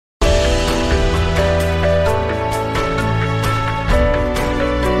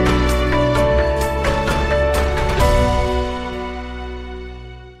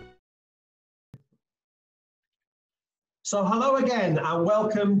So hello again and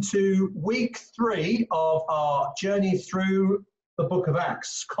welcome to week 3 of our journey through the book of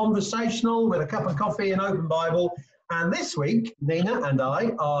Acts. Conversational with a cup of coffee and open Bible. And this week, Nina and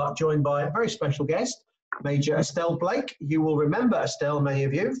I are joined by a very special guest, Major Estelle Blake. You will remember Estelle, many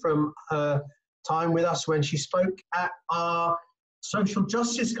of you, from her time with us when she spoke at our social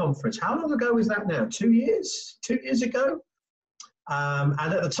justice conference. How long ago was that now? 2 years? 2 years ago? And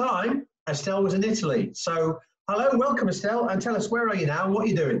at the time, Estelle was in Italy. So hello, welcome Estelle, and tell us, where are you now and what are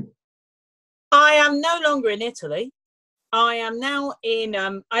you doing? I am no longer in Italy. I am now in,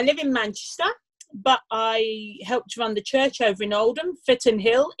 I live in Manchester, but I helped run the church over in Oldham, Fitton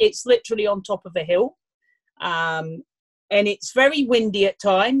Hill. It's literally on top of a hill. And it's very windy at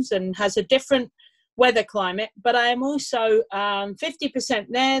times and has a different weather climate, but I am also 50%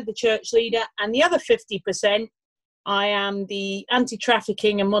 there, the church leader, and the other 50%, I am the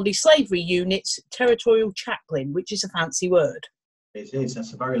anti-trafficking and modern slavery unit's territorial chaplain, which is a fancy word. It is.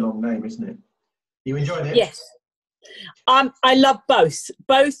 That's a very long name, isn't it? You enjoying it? Yes. I love both.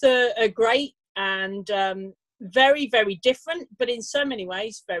 Both are great and very, very different, but in so many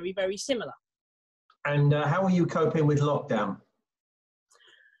ways, very, very similar. And how are you coping with lockdown?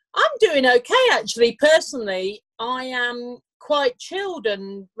 I'm doing okay, actually. Personally, I am quite chilled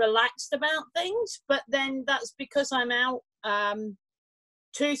and relaxed about things, but then that's because I'm out 2-3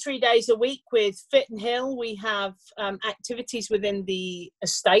 days a week with Fitton Hill. We have activities within the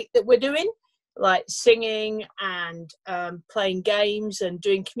estate that we're doing, like singing and playing games and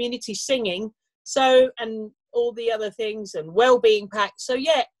doing community singing, and all the other things, and well-being packs. So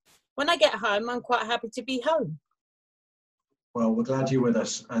yeah, when I get home, I'm quite happy to be home. Well, we're glad you're with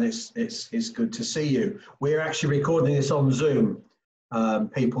us, and it's good to see you. We're actually recording this on Zoom.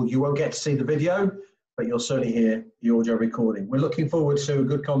 People, you won't get to see the video, but you'll certainly hear the audio recording. We're looking forward to a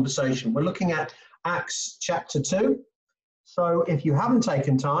good conversation. We're looking at Acts chapter 2. So if you haven't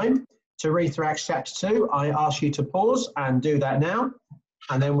taken time to read through Acts chapter 2, I ask you to pause and do that now,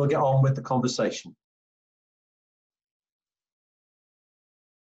 and then we'll get on with the conversation.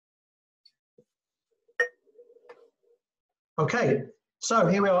 Okay, so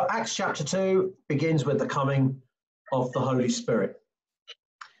here we are. Acts chapter 2 begins with the coming of the Holy Spirit.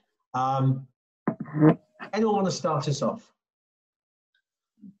 Anyone want to start us off?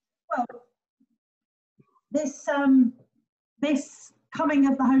 Well, this coming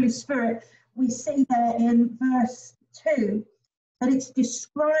of the Holy Spirit, we see there in verse 2 that it's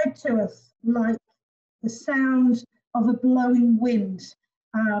described to us like the sound of a blowing wind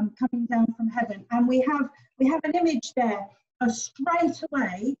coming down from heaven, and we have an image there straight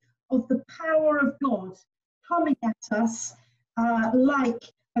away of the power of God coming at us like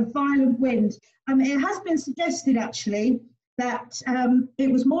a violent wind. It has been suggested actually that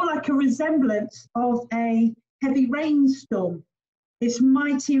it was more like a resemblance of a heavy rainstorm, this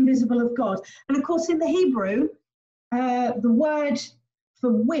mighty invisible of God. And of course in the Hebrew, the word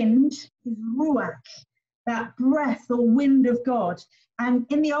for wind is ruach, that breath or wind of God. And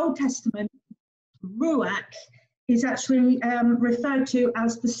in the Old Testament, ruach is actually referred to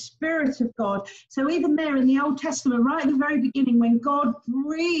as the Spirit of God. So even there in the Old Testament, right at the very beginning, when God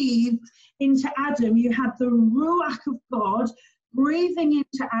breathed into Adam, you had the Ruach of God breathing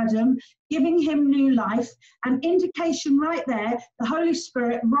into Adam, giving him new life. An indication right there, the Holy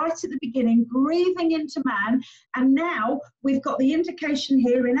Spirit right at the beginning, breathing into man. And now we've got the indication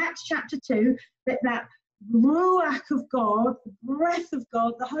here in Acts chapter 2 that Ruach of God, the breath of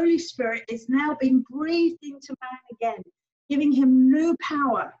God, the Holy Spirit is now being breathed into man again, giving him new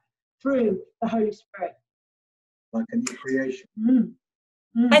power through the Holy Spirit. Like a new creation.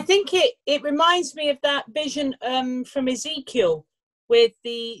 I think it reminds me of that vision from Ezekiel, with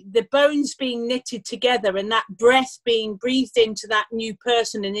the bones being knitted together and that breath being breathed into that new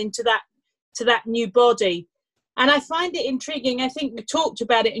person and into that new body. And I find it intriguing. I think we talked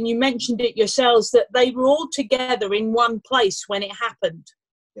about it and you mentioned it yourselves, that they were all together in one place when it happened.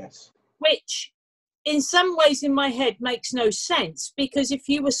 Yes. Which in some ways in my head makes no sense, because if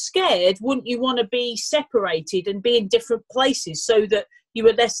you were scared, wouldn't you want to be separated and be in different places so that you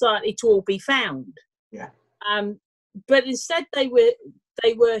were less likely to all be found? Yeah. But instead they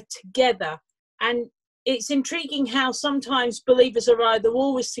were together. And it's intriguing how sometimes believers are either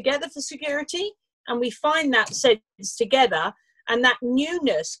always together for security, and we find that sense together, and that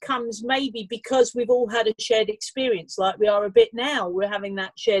newness comes maybe because we've all had a shared experience, like we are a bit now. We're having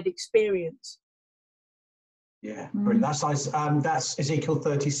that shared experience. Yeah, brilliant. That's Ezekiel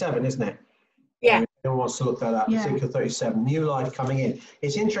 37, isn't it? Yeah. Anyone wants to look that up? Yeah. Ezekiel 37, new life coming in.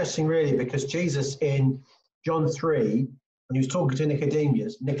 It's interesting, really, because Jesus in John 3, when he was talking to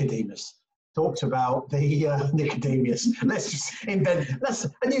Nicodemus, talked about the Nicodemus. Let's a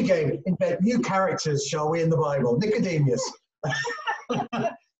new game, invent new characters, shall we, in the Bible? Nicodemus.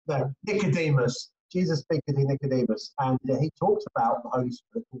 No, Nicodemus. Jesus speaking to Nicodemus, and he talks about the Holy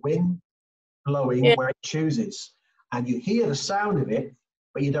Spirit, the wind blowing where it chooses, and you hear the sound of it,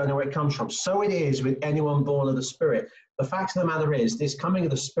 but you don't know where it comes from. So it is with anyone born of the Spirit. The fact of the matter is, this coming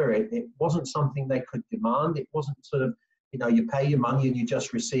of the Spirit, it wasn't something they could demand. It wasn't sort of, you pay your money and you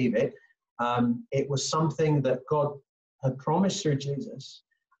just receive it. It was something that God had promised through Jesus,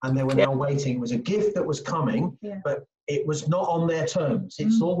 and they were now waiting. It was a gift that was coming, but it was not on their terms.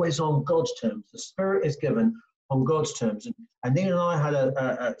 It's always on God's terms. The Spirit is given on God's terms. And Nina and I had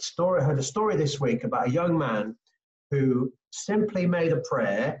a story this week about a young man who simply made a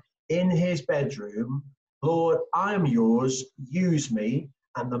prayer in his bedroom, Lord, I am yours, use me.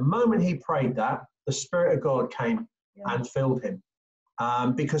 And the moment he prayed that, the Spirit of God came and filled him.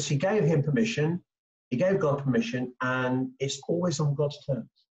 Because he gave him permission, he gave God permission, and it's always on God's terms,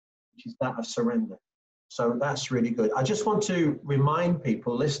 which is that of surrender. So that's really good. I just want to remind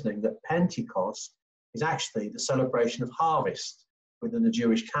people listening that Pentecost is actually the celebration of harvest within the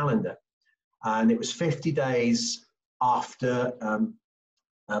Jewish calendar. And it was 50 days after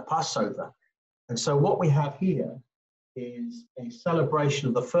Passover. And so what we have here is a celebration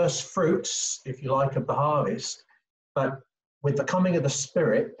of the first fruits, if you like, of the harvest. But with the coming of the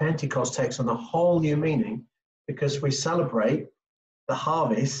Spirit, Pentecost takes on a whole new meaning, because we celebrate the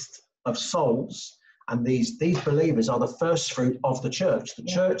harvest of souls. And these believers are the first fruit of the church. The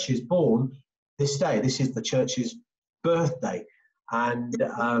church is born this day. This is the church's birthday. And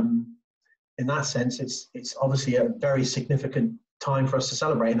in that sense, it's obviously a very significant time for us to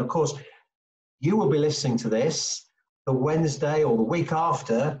celebrate. And of course, you will be listening to this the Wednesday or the week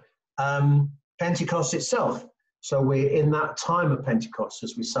after Pentecost itself. So we're in that time of Pentecost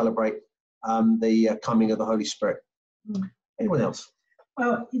as we celebrate the coming of the Holy Spirit. Anyone else?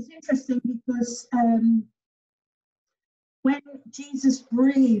 Well, it's interesting because when Jesus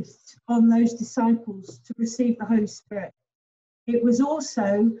breathed on those disciples to receive the Holy Spirit, it was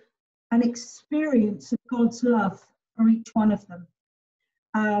also an experience of God's love for each one of them.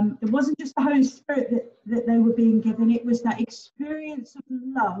 It wasn't just the Holy Spirit that they were being given, it was that experience of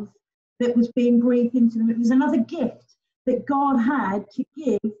love that was being breathed into them. It was another gift that God had to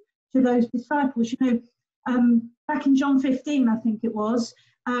give to those disciples. Back in John 15, I think it was,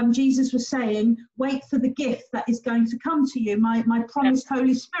 Jesus was saying, wait for the gift that is going to come to you, my promised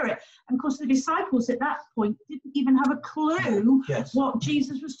Holy Spirit. And of course, the disciples at that point didn't even have a clue what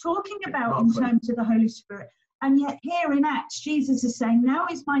Jesus was talking about in terms of the Holy Spirit. And yet here in Acts, Jesus is saying, now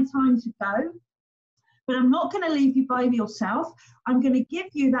is my time to go, but I'm not going to leave you by yourself. I'm going to give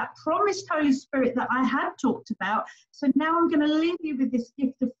you that promised Holy Spirit that I had talked about. So now I'm going to leave you with this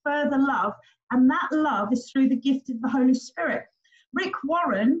gift of further love. And that love is through the gift of the Holy Spirit. Rick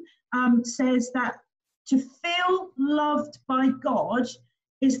Warren says that to feel loved by God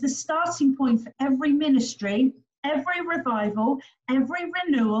is the starting point for every ministry, every revival, every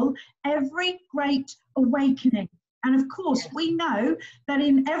renewal, every great awakening. And of course, we know that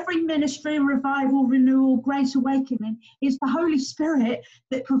in every ministry, revival, renewal, great awakening is the Holy Spirit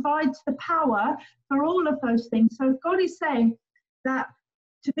that provides the power for all of those things. So if God is saying that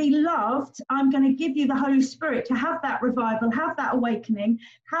to be loved, I'm going to give you the Holy Spirit to have that revival, have that awakening,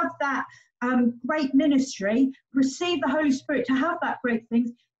 have that great ministry, receive the Holy Spirit to have that great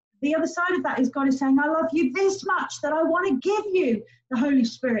things. The other side of that is God is saying, I love you this much that I want to give you the Holy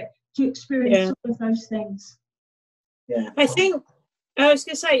Spirit to experience all of those things. Yeah. I think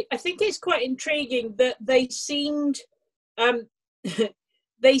it's quite intriguing that they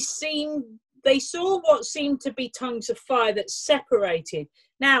saw what seemed to be tongues of fire that separated.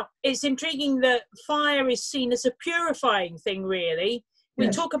 Now, it's intriguing that fire is seen as a purifying thing, really. We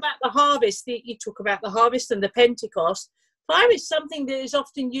talk about the harvest, you talk about the harvest and the Pentecost. Fire is something that is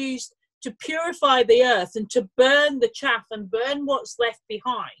often used to purify the earth and to burn the chaff and burn what's left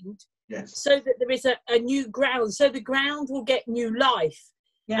behind, so that there is a new ground, so the ground will get new life.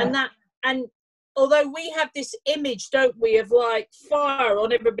 And although we have this image, don't we, of like fire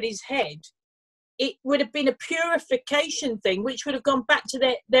on everybody's head, it would have been a purification thing, which would have gone back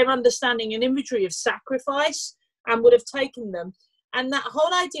to their understanding and imagery of sacrifice, and would have taken them. And that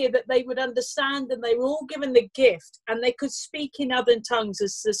whole idea that they would understand, and they were all given the gift, and they could speak in other tongues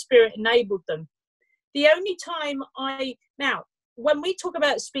as the Spirit enabled them. The only time when we talk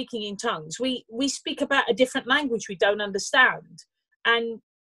about speaking in tongues, we speak about a different language we don't understand. And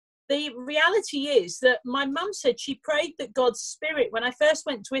the reality is that my mum said she prayed that God's Spirit, when I first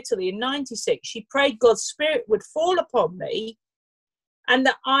went to Italy in 96, she prayed God's Spirit would fall upon me and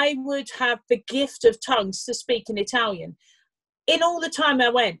that I would have the gift of tongues to speak in Italian. In all the time I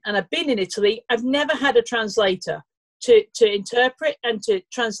went, and I've been in Italy, I've never had a translator to interpret and to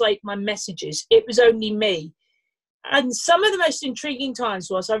translate my messages. It was only me. And some of the most intriguing times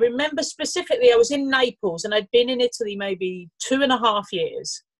was, I remember specifically, I was in Naples and I'd been in Italy maybe 2.5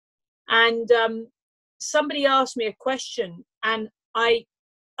 years. And somebody asked me a question, and I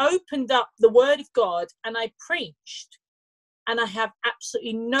opened up the Word of God and I preached. And I have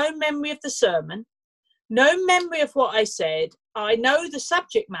absolutely no memory of the sermon, no memory of what I said. I know the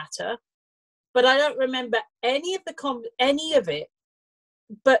subject matter, but I don't remember any of it.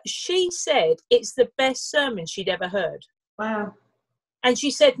 But she said it's the best sermon she'd ever heard. Wow. And she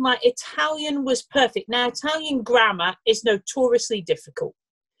said my Italian was perfect. Now, Italian grammar is notoriously difficult.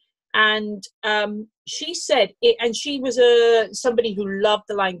 And she said it, and she was somebody who loved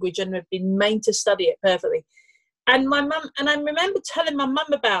the language and had been made to study it perfectly. And my mum, and I remember telling my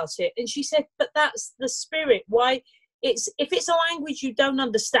mum about it, and she said, but that's the spirit. Why? If it's a language you don't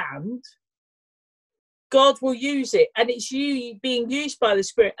understand, God will use it, and it's you being used by the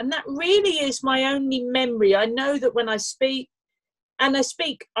Spirit. And that really is my only memory. I know that when I speak, I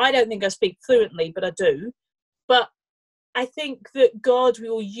don't think I speak fluently, but I do. But I think that God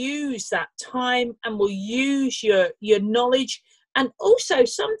will use that time and will use your knowledge. And also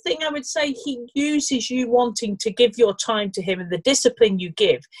something I would say, he uses you wanting to give your time to him and the discipline you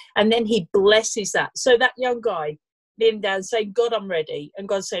give. And then he blesses that. So that young guy kneeling down saying, God, I'm ready. And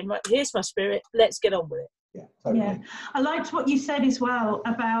God saying, right, here's my spirit. Let's get on with it. Yeah, totally. Yeah. I liked what you said as well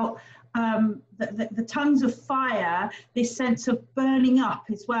about the tongues of fire, this sense of burning up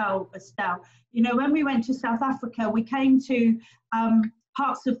as well, Estelle. You know, when we went to South Africa, we came to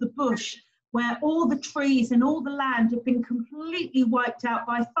parts of the bush where all the trees and all the land had been completely wiped out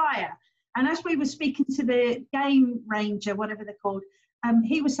by fire. And as we were speaking to the game ranger, whatever they're called,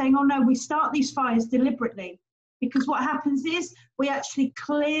 he was saying, oh no, we start these fires deliberately, because what happens is we actually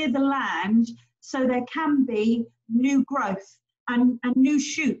clear the land so there can be new growth and new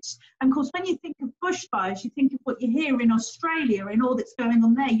shoots. And of course, when you think of bushfires, you think of what you hear in Australia and all that's going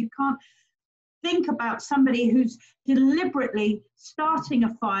on there. You can't think about somebody who's deliberately starting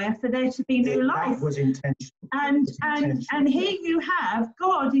a fire for there to be new life. That was intentional. And here you have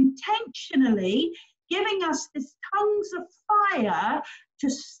God intentionally giving us this tongues of fire to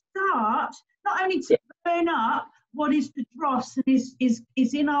start, not only to burn up what is the dross and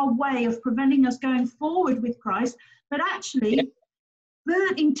is in our way of preventing us going forward with Christ, but actually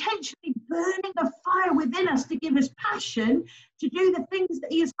intentionally burning a fire within us to give us passion to do the things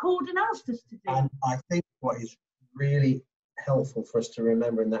that he has called and asked us to do. And I think what is really helpful for us to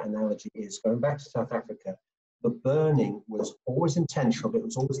remember in that analogy is, going back to South Africa, the burning was always intentional, but it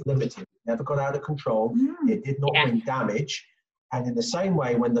was always limited. It never got out of control. It did not bring damage. And in the same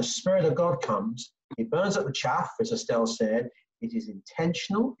way, when the Spirit of God comes, he burns up the chaff, as Estelle said. It is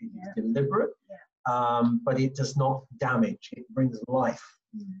intentional, it is deliberate, but it does not damage. It brings life.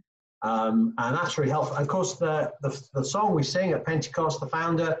 And that's really helpful. Of course, the song we sing at Pentecost, the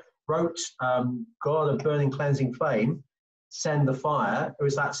founder wrote, God of burning, cleansing flame, send the fire. It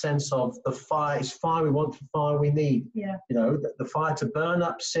was that sense of the fire. It's fire we want, the fire we need. Yeah. You know, the fire to burn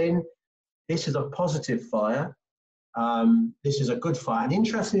up sin. This is a positive fire. This is a good fire. And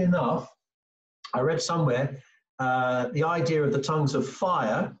interestingly enough, I read somewhere the idea of the tongues of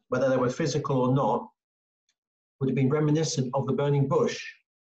fire, whether they were physical or not, would have been reminiscent of the burning bush.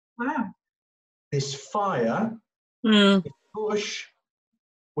 Wow. This fire, this bush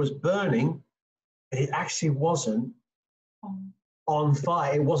was burning, but it actually wasn't on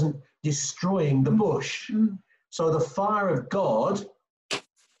fire. It wasn't destroying the bush. So the fire of God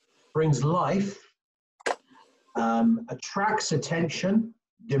brings life, attracts attention,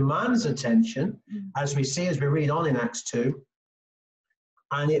 demands attention, as we see as we read on in Acts 2,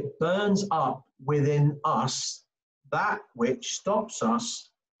 and it burns up within us that which stops us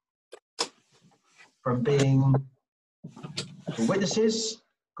from being the witnesses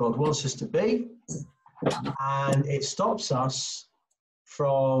God wants us to be, and it stops us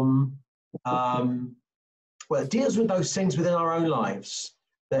from, it deals with those things within our own lives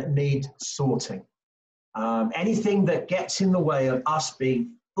that need sorting. Anything that gets in the way of us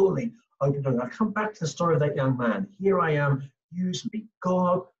being fully open. I come back to the story of that young man. Here I am, use me.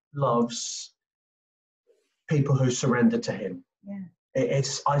 God loves people who surrender to him. Yeah.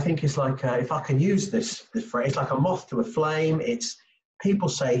 I think it's like, if I can use this phrase, it's like a moth to a flame. It's people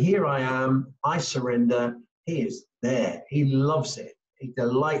say, here I am, I surrender. He is there. He loves it. He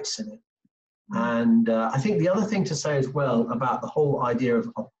delights in it. And I think the other thing to say as well about the whole idea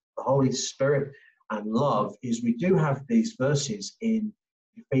of the Holy Spirit, and love is we do have these verses in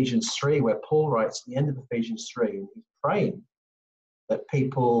Ephesians 3 where Paul writes at the end of Ephesians 3, and he's praying that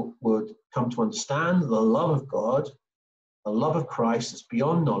people would come to understand the love of God, the love of Christ that's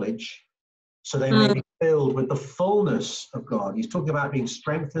beyond knowledge, so they may be filled with the fullness of God. He's talking about being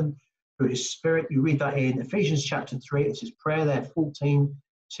strengthened through his Spirit. You read that in Ephesians chapter 3. It's his prayer there, 14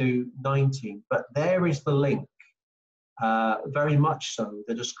 to 19. But there is the link, very much so,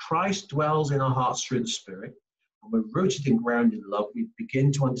 that as Christ dwells in our hearts through the Spirit, and we're rooted and grounded in love, we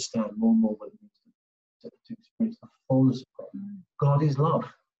begin to understand more and more what it means to experience the fullness of God. God is love.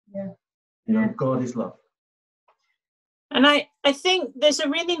 Yeah. You know, God is love. And I think there's a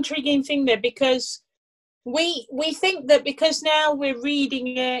really intriguing thing there, because we think that because now we're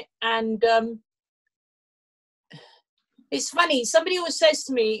reading it, and it's funny, somebody always says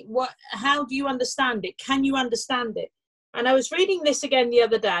to me, how do you understand it? Can you understand it? And I was reading this again the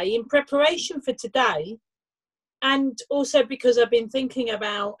other day in preparation for today, and also because I've been thinking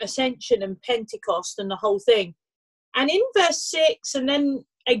about Ascension and Pentecost and the whole thing. And in verse 6, and then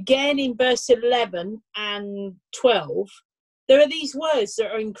again in verse 11 and 12, there are these words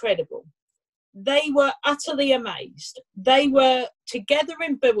that are incredible. They were utterly amazed. They were together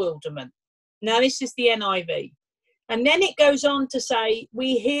in bewilderment. Now, this is the NIV. And then it goes on to say,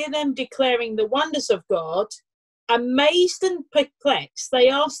 we hear them declaring the wonders of God. Amazed and perplexed, they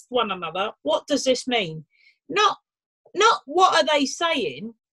asked one another, what does this mean? Not what are they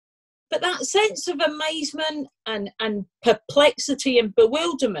saying, but that sense of amazement and perplexity and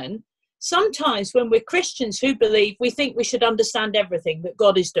bewilderment. Sometimes when we're Christians who believe, we think we should understand everything that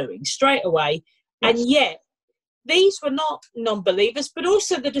God is doing straight away. Yes. And yet, these were not non-believers, but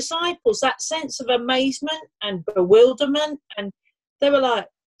also the disciples, that sense of amazement and bewilderment. And they were like,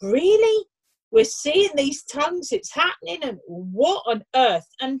 really? We're seeing these tongues, it's happening, and what on earth?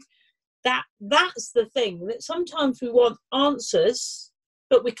 And that's the thing, that sometimes we want answers,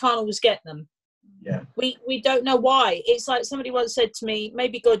 but we can't always get them. Yeah. We don't know why. It's like somebody once said to me,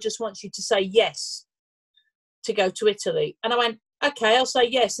 maybe God just wants you to say yes to go to Italy. And I went, okay, I'll say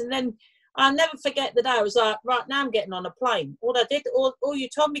yes. And then I'll never forget the day I was like, right, now I'm getting on a plane. All you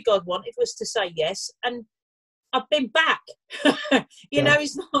told me God wanted was to say yes. And I've been back. You know,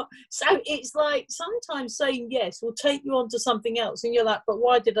 it's not. So it's like sometimes saying yes will take you on to something else. And you're like, but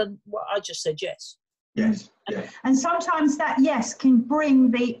why did I just said yes? Yes. Yeah. And sometimes that yes can bring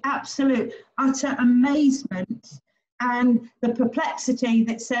the absolute utter amazement and the perplexity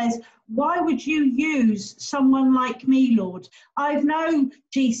that says, why would you use someone like me, Lord? I've no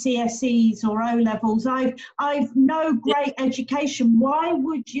GCSEs or O-levels. I've no great education. Why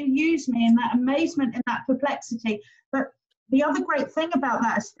would you use me? In that amazement and that perplexity. But the other great thing about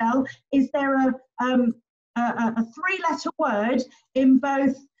that, Estelle, is there are a three-letter word in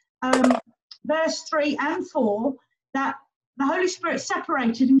both verse 3 and 4 that the Holy Spirit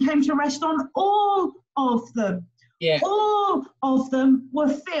separated and came to rest on all of them. Yeah. All of them were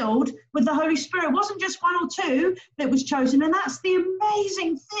filled with the Holy Spirit. It wasn't just one or two that was chosen. And that's the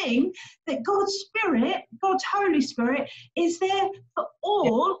amazing thing, that God's Spirit, God's Holy Spirit, is there for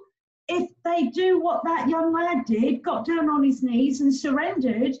all. If they do what that young lad did, got down on his knees and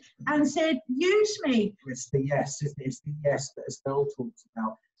surrendered and said, use me. It's the yes, isn't it? It's the yes that Estelle talks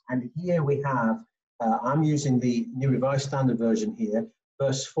about. And here we have, I'm using the New Revised Standard Version here,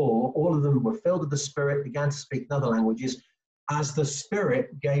 verse 4, all of them were filled with the Spirit, began to speak in other languages, as the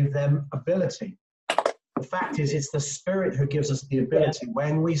Spirit gave them ability. The fact is, it's the Spirit who gives us the ability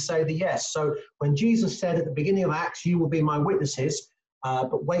when we say the yes. So when Jesus said at the beginning of Acts, you will be my witnesses,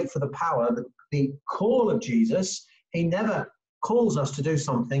 but wait for the power, the call of Jesus, he never calls us to do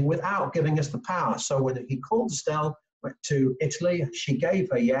something without giving us the power. So when he called Estelle to Italy, she gave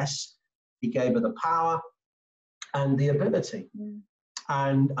her yes, he gave her the power and the ability.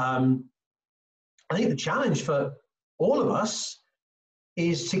 And I think the challenge for all of us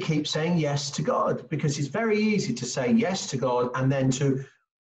is to keep saying yes to God, because it's very easy to say yes to God and then to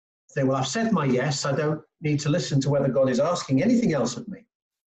say, well, I've said my yes, I don't need to listen to whether God is asking anything else of me.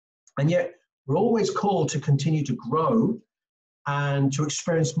 And yet we're always called to continue to grow and to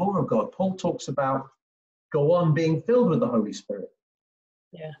experience more of God. Paul talks about go on being filled with the Holy Spirit.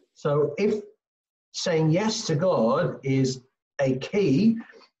 Yeah. So if saying yes to God is a key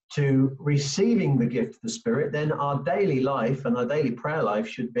to receiving the gift of the Spirit, then our daily life and our daily prayer life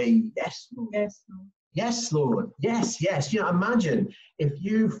should be, yes, Lord. Yes, Lord. Yes, Lord. Yes, yes. You know, imagine if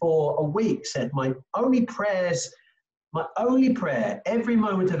you for a week said, my only prayer every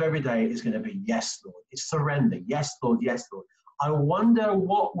moment of every day is going to be, yes, Lord. It's surrender. Yes, Lord. Yes, Lord. I wonder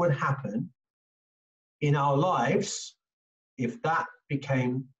what would happen in our lives if that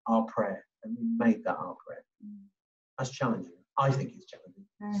became our prayer. and we made that our prayer. That's challenging. I think it's challenging.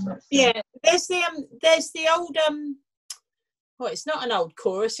 So. Yeah, there's the old well, it's not an old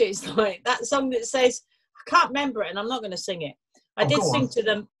chorus. It's like that song that says, I can't remember it, and I'm not going to sing it. I did sing to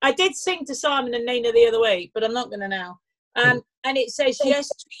them. I did sing to Simon and Nina the other week, but I'm not going to now. And it says, yes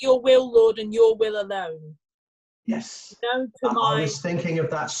to your will, Lord, and your will alone. Yes. No to I was thinking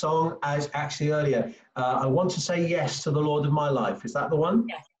of that song as actually earlier. I want to say yes to the Lord of my life. Is that the one?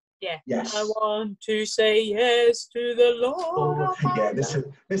 Yeah. Yeah. Yes. I want to say yes to the Lord. Oh, yeah, this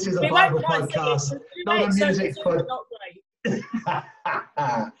is a Bible podcast, not a music podcast.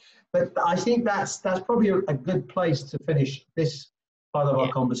 But I think that's probably a good place to finish this part of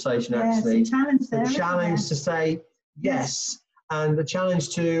our conversation. Actually, the challenge to say yes, and the challenge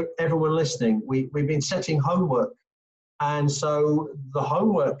to everyone listening. We've been setting homework, and so the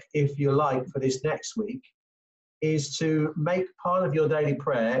homework, if you like, for this next week is to make part of your daily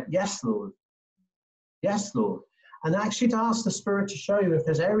prayer, yes, Lord. Yes, Lord. And actually to ask the Spirit to show you if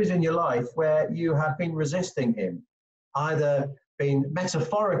there's areas in your life where you have been resisting him, either been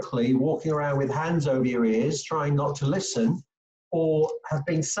metaphorically walking around with hands over your ears, trying not to listen, or have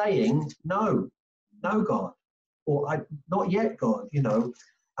been saying, no, God, or not yet, God,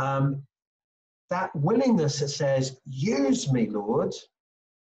 that willingness that says, use me, Lord,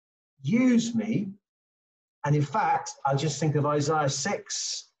 use me. And in fact, I just think of Isaiah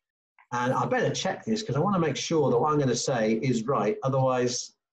 6, and I better check this because I want to make sure that what I'm going to say is right.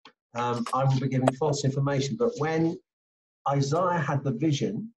 Otherwise, I will be giving false information. But when Isaiah had the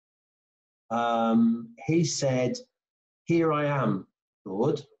vision, he said, here I am,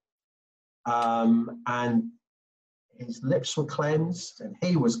 Lord. And his lips were cleansed and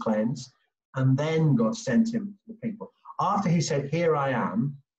he was cleansed. And then God sent him to the people. After he said, here I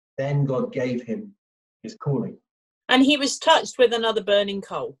am, then God gave him his calling. And he was touched with another burning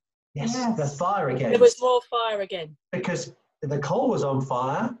coal. Yes, the fire again. There was more fire again. Because the coal was on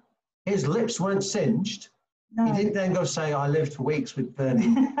fire, his lips weren't singed. No. He didn't then go say, I lived for weeks with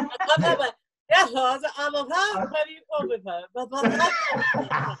burning.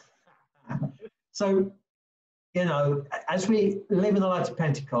 So, as we live in the light of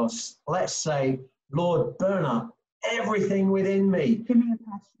Pentecost, let's say, Lord, burn up everything within me. Give me a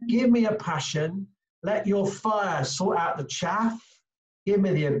passion. Give me a passion. Let your fire sort out the chaff. Give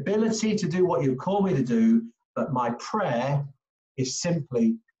me the ability to do what you call me to do. But my prayer is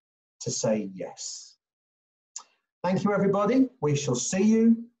simply to say yes. Thank you, everybody. We shall see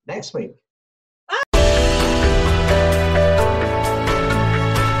you next week.